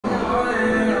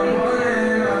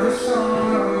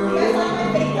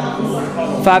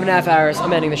5.5 hours.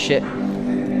 I'm ending this shit.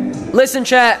 Listen,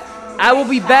 chat. I will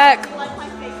be back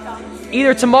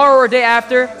either tomorrow or day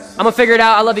after. I'm gonna figure it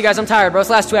out. I love you guys. I'm tired, bro. This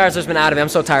last 2 hours has been out of me. I'm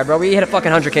so tired, bro. We hit a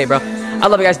fucking 100K, bro. I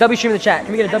love you guys. W stream in the chat.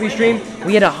 Can we get a W stream?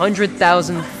 We hit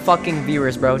 100,000 fucking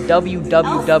viewers, bro. W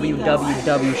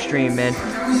stream, man.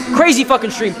 Crazy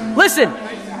fucking stream. Listen.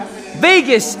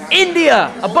 Vegas,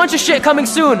 India, a bunch of shit coming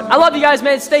soon. I love you guys,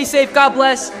 man. Stay safe. God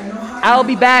bless. I'll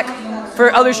be back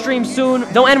for other streams soon.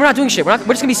 Don't end. We're not doing shit. We're just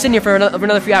gonna be sitting here for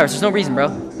another few hours. There's no reason, bro.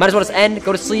 Might as well just end,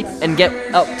 go to sleep, and get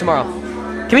up tomorrow.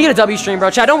 Can we get a W stream, bro?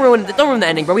 Chat, don't ruin the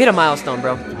ending, bro. We hit a milestone,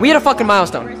 bro. We hit a fucking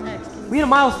milestone. We hit a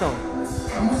milestone.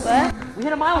 What? We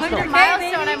hit a milestone.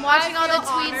 Milestone. I'm watching all the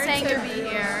tweets saying to be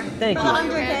here. Thank you.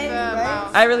 100K,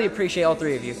 right? I really appreciate all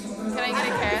three of you. Can I get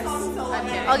a kiss? I'm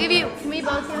kidding. I'll give you. Can we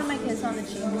both give him a kiss on the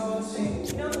cheek?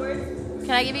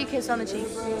 Can I give you a kiss on the cheek?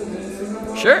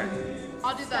 Sure.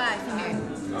 I'll do that. Here.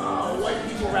 White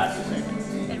people rap music.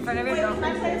 In front of your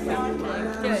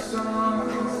girlfriend. Do it.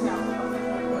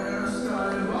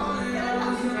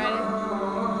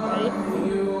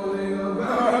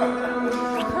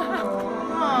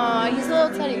 Aw, he's a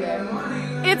little teddy bear.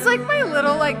 It's like my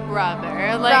little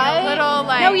brother, like Right? a little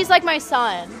No, he's like my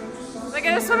son. like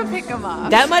I just want to pick him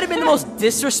up. That might have been the most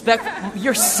disrespectful.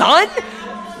 Your son?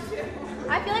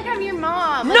 I feel like I'm your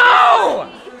mom.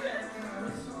 No!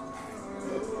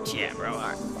 Yeah, bro. All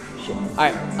right. Shit. All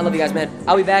right. I love you guys, man.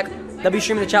 I'll be back. W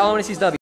stream in the chat. All I want to see is W.